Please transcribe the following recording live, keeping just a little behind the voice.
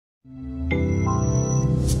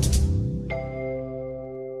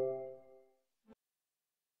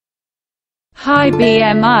High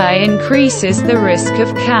BMI increases the risk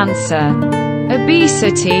of cancer.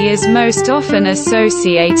 Obesity is most often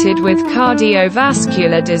associated with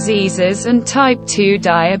cardiovascular diseases and type 2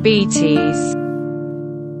 diabetes.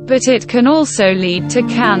 But it can also lead to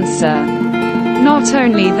cancer. Not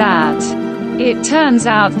only that, it turns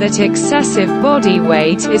out that excessive body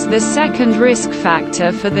weight is the second risk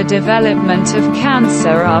factor for the development of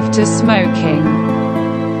cancer after smoking.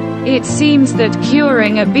 It seems that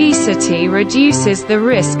curing obesity reduces the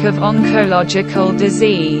risk of oncological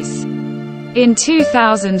disease. In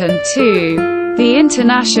 2002, the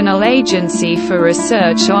International Agency for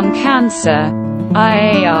Research on Cancer,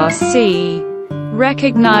 IARC,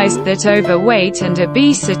 recognized that overweight and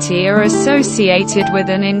obesity are associated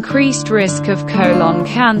with an increased risk of colon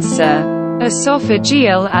cancer,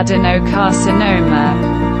 esophageal adenocarcinoma,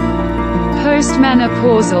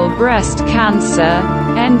 postmenopausal breast cancer,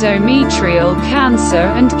 endometrial cancer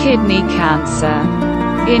and kidney cancer.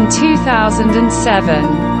 In 2007,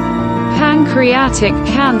 pancreatic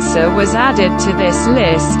cancer was added to this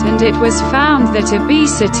list, and it was found that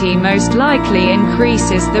obesity most likely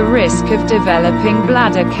increases the risk of developing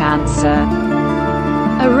bladder cancer.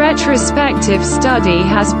 A retrospective study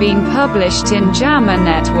has been published in JAMA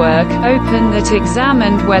Network Open that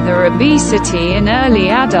examined whether obesity in early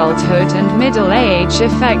adulthood and middle age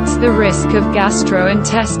affects the risk of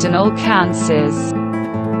gastrointestinal cancers.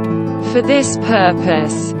 For this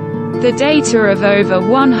purpose, the data of over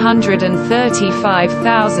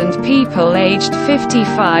 135,000 people aged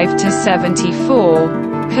 55 to 74,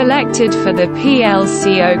 collected for the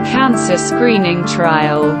PLCO cancer screening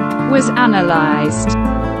trial, was analyzed.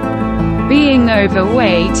 Being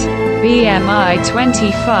overweight, BMI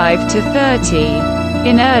 25 to 30,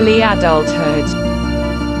 in early adulthood.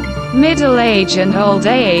 Middle age and old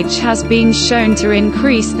age has been shown to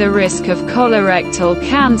increase the risk of colorectal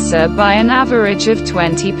cancer by an average of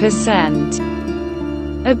 20%.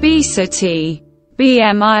 Obesity,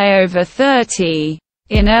 BMI over 30,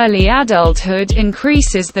 in early adulthood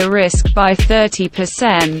increases the risk by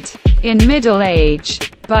 30%, in middle age,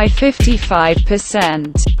 by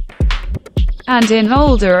 55%, and in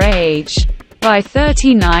older age, by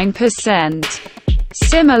 39%.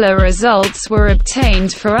 Similar results were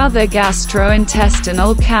obtained for other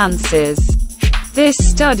gastrointestinal cancers. This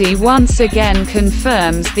study once again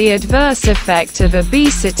confirms the adverse effect of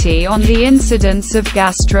obesity on the incidence of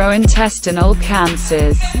gastrointestinal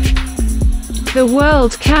cancers. The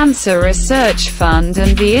World Cancer Research Fund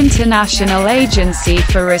and the International Agency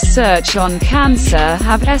for Research on Cancer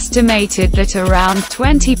have estimated that around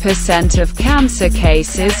 20% of cancer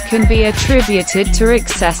cases can be attributed to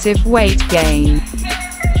excessive weight gain.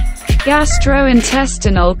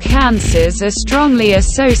 Gastrointestinal cancers are strongly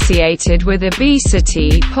associated with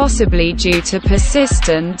obesity, possibly due to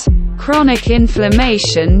persistent, chronic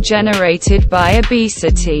inflammation generated by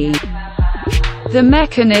obesity. The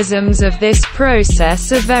mechanisms of this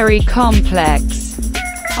process are very complex.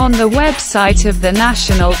 On the website of the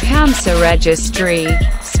National Cancer Registry,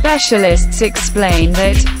 specialists explain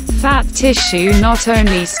that fat tissue not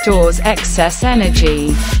only stores excess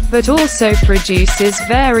energy, but also produces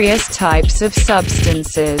various types of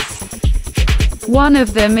substances. One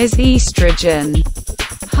of them is estrogen.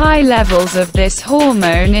 High levels of this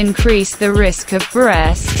hormone increase the risk of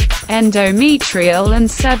breast, endometrial and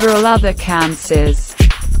several other cancers.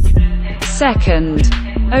 Second,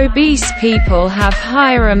 obese people have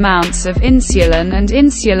higher amounts of insulin and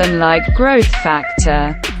insulin-like growth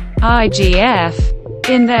factor, IGF,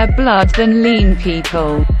 in their blood than lean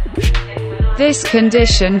people. This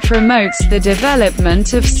condition promotes the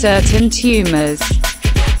development of certain tumors,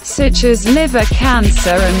 such as liver cancer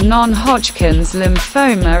and non-Hodgkin's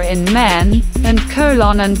lymphoma in men, and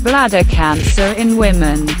colon and bladder cancer in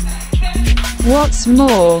women. What's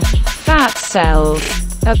more, fat cells,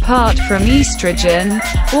 apart from estrogen,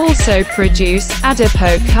 also produce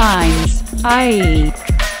adipokines, i.e.,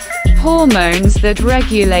 hormones that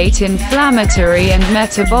regulate inflammatory and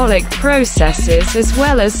metabolic processes as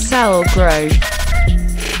well as cell growth.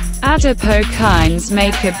 Adipokines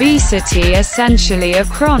make obesity essentially a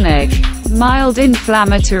chronic, mild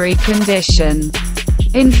inflammatory condition.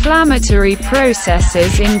 Inflammatory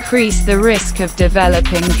processes increase the risk of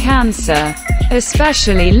developing cancer,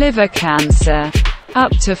 especially liver cancer,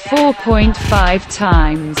 up to 4.5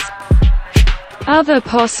 times. Other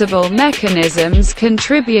possible mechanisms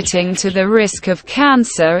contributing to the risk of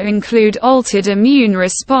cancer include altered immune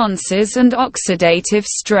responses and oxidative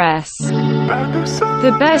stress.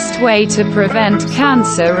 The best way to prevent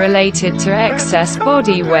cancer related to excess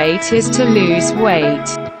body weight is to lose weight.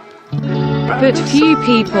 But few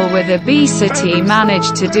people with obesity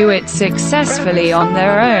manage to do it successfully on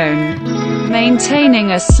their own.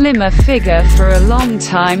 Maintaining a slimmer figure for a long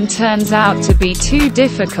time turns out to be too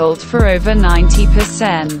difficult for over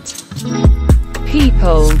 90%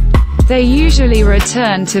 people. They usually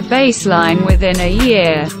return to baseline within a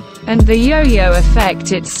year. And the yo-yo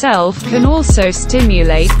effect itself can also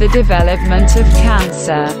stimulate the development of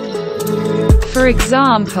cancer. For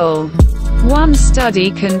example, one study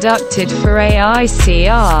conducted for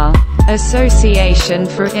AICR, Association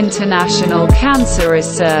for International Cancer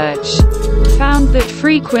Research, found that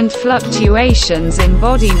frequent fluctuations in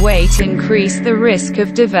body weight increase the risk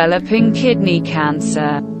of developing kidney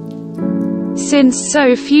cancer. Since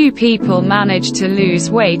so few people manage to lose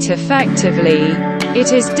weight effectively,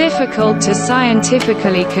 it is difficult to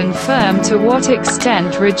scientifically confirm to what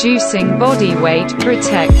extent reducing body weight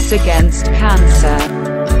protects against cancer.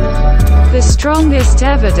 The strongest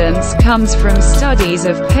evidence comes from studies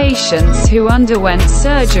of patients who underwent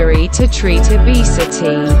surgery to treat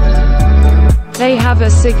obesity. They have a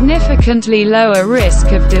significantly lower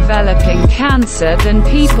risk of developing cancer than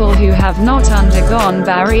people who have not undergone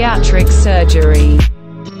bariatric surgery.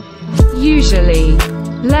 Usually,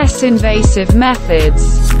 less invasive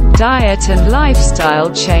methods, diet and lifestyle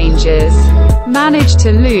changes, manage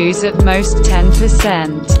to lose at most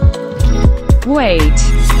 10% weight,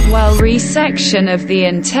 while resection of the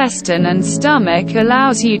intestine and stomach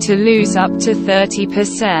allows you to lose up to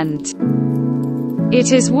 30%.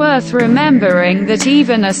 It is worth remembering that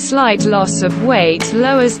even a slight loss of weight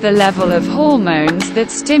lowers the level of hormones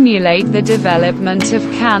that stimulate the development of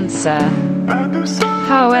cancer.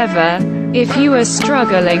 However, if you are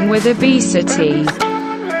struggling with obesity,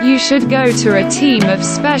 you should go to a team of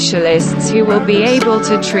specialists who will be able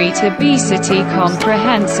to treat obesity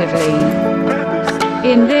comprehensively.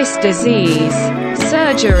 In this disease,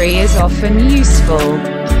 surgery is often useful,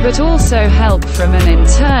 but also help from an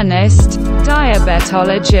internist,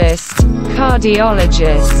 diabetologist,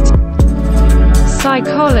 cardiologist,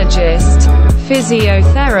 psychologist,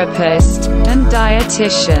 physiotherapist, and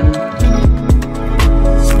dietitian.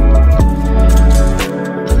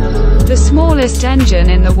 The smallest engine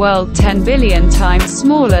in the world 10 billion times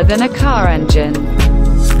smaller than a car engine.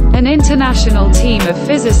 An international team of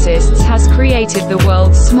physicists has created the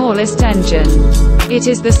world's smallest engine. It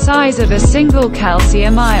is the size of a single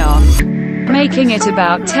calcium ion, making it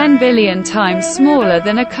about 10 billion times smaller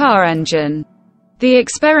than a car engine. The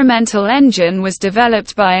experimental engine was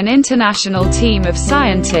developed by an international team of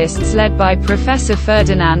scientists led by Professor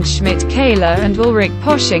Ferdinand Schmidt-Kahler and Ulrich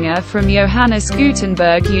Poschinger from Johannes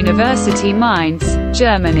Gutenberg University Mainz,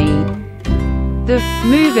 Germany. The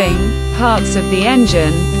moving parts of the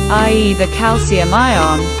engine, i.e. the calcium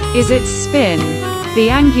ion, is its spin, the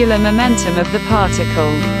angular momentum of the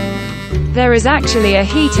particle. There is actually a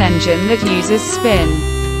heat engine that uses spin.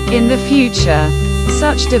 In the future,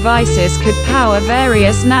 such devices could power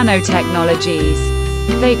various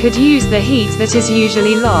nanotechnologies. They could use the heat that is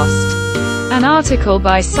usually lost. An article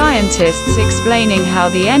by scientists explaining how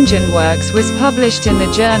the engine works was published in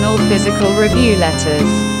the journal Physical Review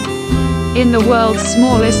Letters. In the world's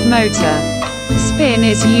smallest motor, spin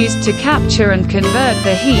is used to capture and convert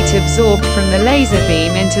the heat absorbed from the laser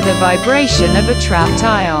beam into the vibration of a trapped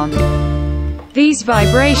ion. These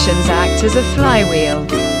vibrations act as a flywheel,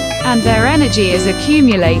 and their energy is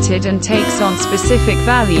accumulated and takes on specific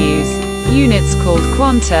values, units called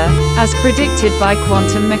quanta, as predicted by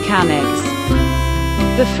quantum mechanics.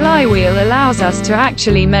 The flywheel allows us to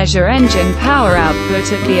actually measure engine power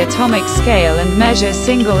output at the atomic scale and measure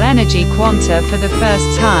single energy quanta for the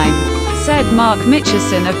first time, said Mark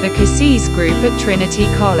Mitchison of the Cassis Group at Trinity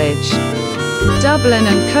College Dublin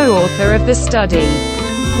and co-author of the study.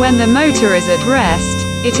 When the motor is at rest,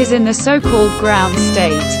 it is in the so-called ground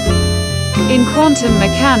state. In quantum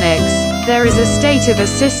mechanics, there is a state of a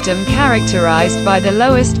system characterized by the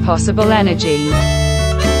lowest possible energy.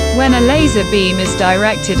 When a laser beam is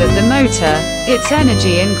directed at the motor, its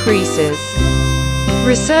energy increases.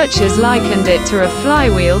 Researchers likened it to a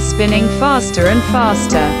flywheel spinning faster and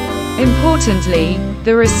faster. Importantly,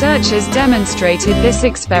 the researchers demonstrated this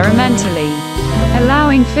experimentally,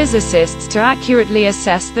 allowing physicists to accurately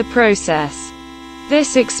assess the process.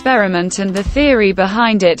 This experiment and the theory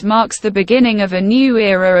behind it marks the beginning of a new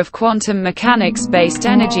era of quantum mechanics-based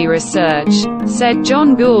energy research, said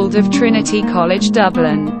John Gould of Trinity College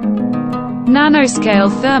Dublin. Nanoscale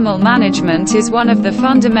thermal management is one of the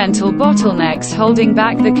fundamental bottlenecks holding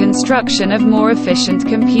back the construction of more efficient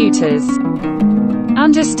computers.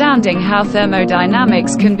 Understanding how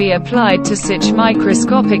thermodynamics can be applied to such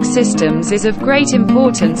microscopic systems is of great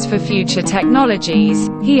importance for future technologies,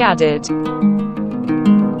 he added.